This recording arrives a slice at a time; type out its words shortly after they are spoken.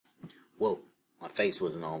Whoa, my face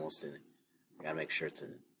wasn't almost in it. I gotta make sure it's in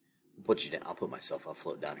it. I'll put you down. I'll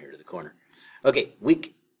float down here to the corner. Okay,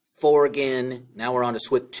 week 4 again. Now we're on to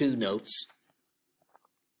SWYK 2 notes.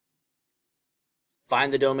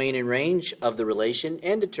 Find the domain and range of the relation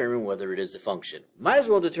and determine whether it is a function. Might as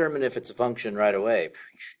well determine if it's a function right away.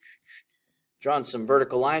 Drawn some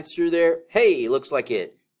vertical lines through there. Hey, looks like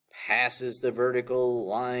it passes the vertical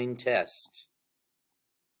line test.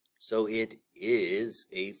 So it is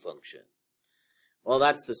a function. Well,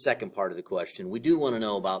 that's the second part of the question. We do want to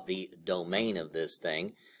know about the domain of this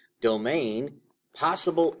thing. Domain,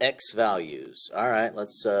 possible x values. All right,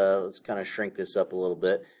 let's kind of shrink this up a little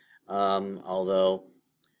bit. Although,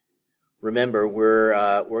 remember,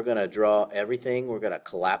 we're going to draw everything. We're going to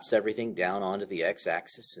collapse everything down onto the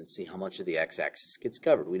x-axis and see how much of the x-axis gets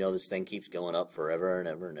covered. We know this thing keeps going up forever and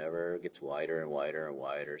ever and ever. It gets wider and wider and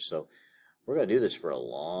wider. So we're going to do this for a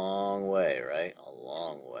long way, right? A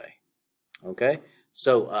long way. Okay?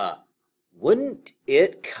 So wouldn't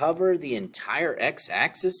it cover the entire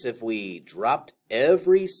x-axis if we dropped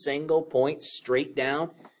every single point straight down?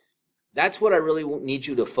 That's what I really need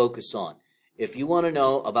you to focus on. If you want to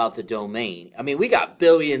know about the domain, I mean, we got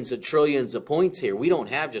billions of trillions of points here. We don't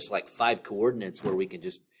have just like 5 coordinates where we can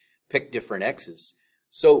just pick different x's.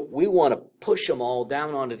 So we want to push them all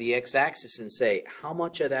down onto the x-axis and say, how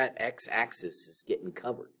much of that x-axis is getting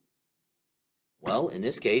covered? Well, in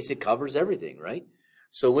this case, it covers everything, right?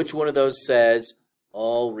 So which one of those says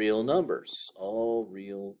all real numbers? All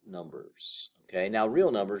real numbers. Okay, now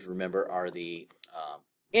real numbers, remember, are the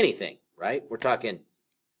anything, right? We're talking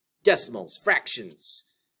decimals, fractions,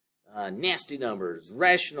 nasty numbers,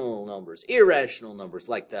 rational numbers, irrational numbers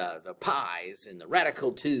like the pi's and the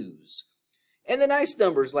radical 2's. And the nice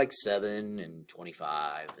numbers like 7 and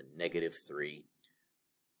 25 and -3.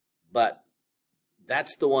 But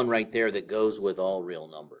that's the one right there that goes with all real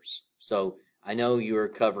numbers. So I know you're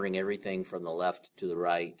covering everything from the left to the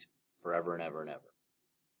right forever and ever and ever.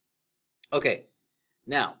 Okay,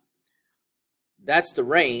 now that's the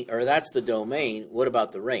range, or that's the domain. What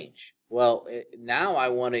about the range? Well, now I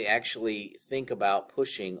want to actually think about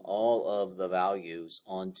pushing all of the values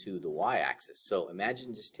onto the y-axis. So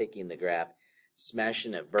imagine just taking the graph,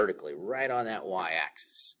 smashing it vertically right on that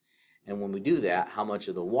y-axis. And when we do that, how much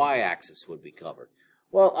of the y-axis would be covered?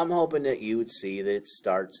 Well, I'm hoping that you would see that it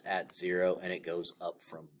starts at 0 and it goes up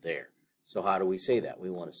from there. So how do we say that? We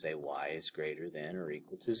want to say y is greater than or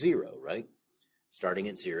equal to 0, right? Starting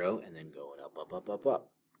at 0 and then going up, up, up, up,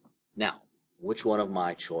 up. Now, which one of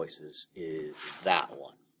my choices is that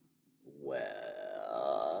one?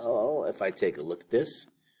 Well, if I take a look at this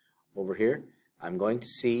over here, I'm going to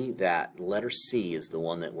see that letter C is the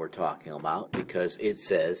one that we're talking about because it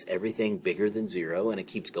says everything bigger than 0 and it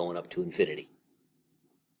keeps going up to infinity.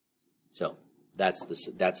 So that's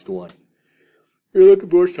the one you're looking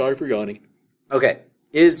for. Sorry for yawning. Okay,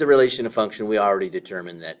 is the relation a function? We already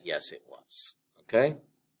determined that yes, it was. Okay,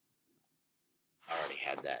 I already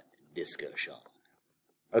had that discussion.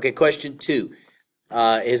 Okay, question 2.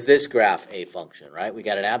 Is this graph a function, right? We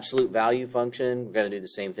got an absolute value function. We're going to do the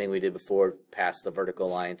same thing we did before, pass the vertical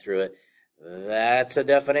line through it. That's a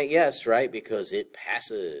definite yes, right? Because it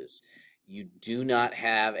passes. You do not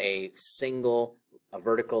have a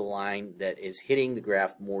vertical line that is hitting the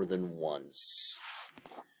graph more than once.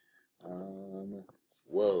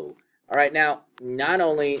 Whoa. All right, now, not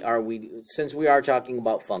only are we, since we are talking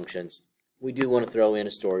about functions, we do want to throw in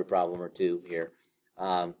a story problem or two here.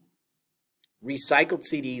 Recycled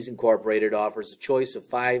CDs Incorporated offers a choice of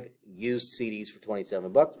 5 used CDs for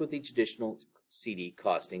 $27, with each additional CD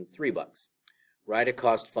costing $3. Write a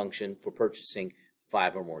cost function for purchasing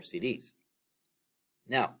 5 or more CDs.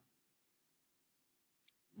 Now,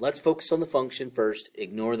 let's focus on the function first.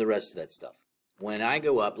 Ignore the rest of that stuff. When I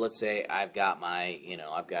go up, let's say I've got my,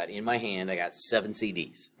 I've got in my hand, I got 7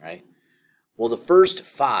 CDs, right? Well, the first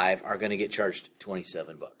 5 are going to get charged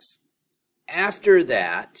 $27. After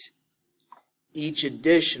that, each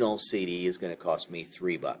additional CD is going to cost me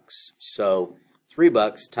 $3. So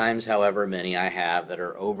 $3 times however many I have that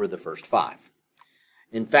are over the first 5.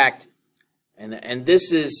 In fact, and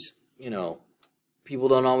this is, people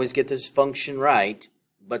don't always get this function right,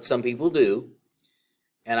 but some people do.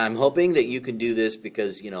 And I'm hoping that you can do this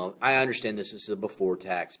because, I understand this is a before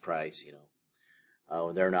tax price,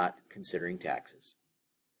 they're not considering taxes.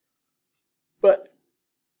 But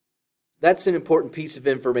that's an important piece of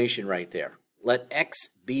information right there. Let X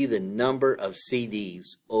be the number of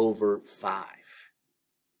CDs over 5.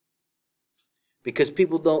 Because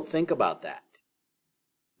people don't think about that.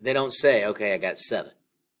 They don't say, okay, I got 7.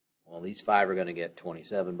 Well, these 5 are going to get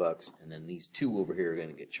 $27, and then these 2 over here are going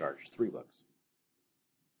to get charged $3.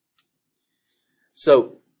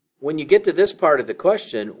 So when you get to this part of the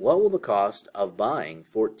question, what will the cost of buying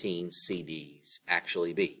 14 CDs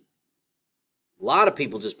actually be? A lot of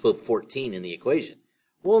people just put 14 in the equation.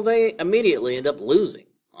 Well, they immediately end up losing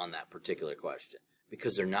on that particular question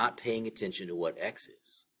because they're not paying attention to what X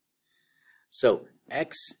is. So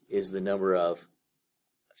X is the number of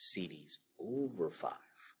CDs over 5.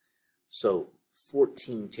 So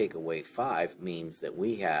 14 take away 5 means that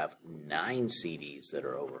we have 9 CDs that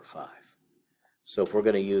are over 5. So if we're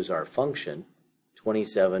going to use our function,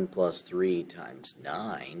 27 plus 3 times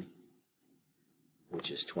 9,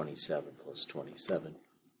 which is 27 plus 27,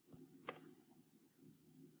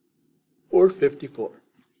 or 54.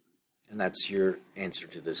 And that's your answer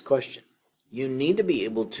to this question. You need to be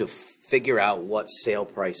able to figure out what sale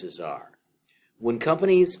prices are. When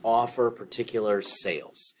companies offer particular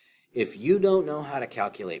sales, if you don't know how to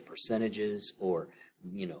calculate percentages or,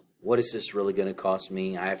 what is this really going to cost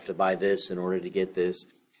me? I have to buy this in order to get this.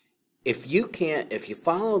 If you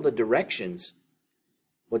follow the directions,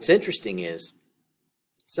 what's interesting is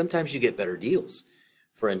sometimes you get better deals.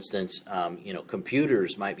 For instance,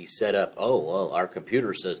 computers might be set up, oh, well, our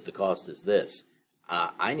computer says the cost is this.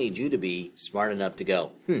 I need you to be smart enough to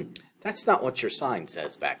go, that's not what your sign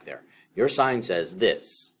says back there. Your sign says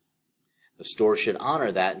this. The store should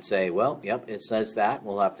honor that and say, well, yep, it says that.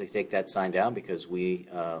 We'll have to take that sign down because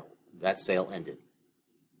that sale ended.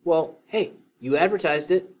 Well, hey, you advertised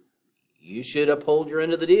it. You should uphold your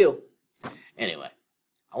end of the deal. Anyway,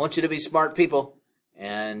 I want you to be smart people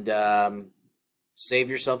and save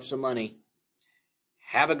yourself some money.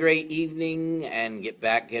 Have a great evening and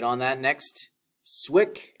get on that next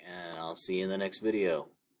SWYK, and I'll see you in the next video.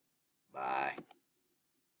 Bye.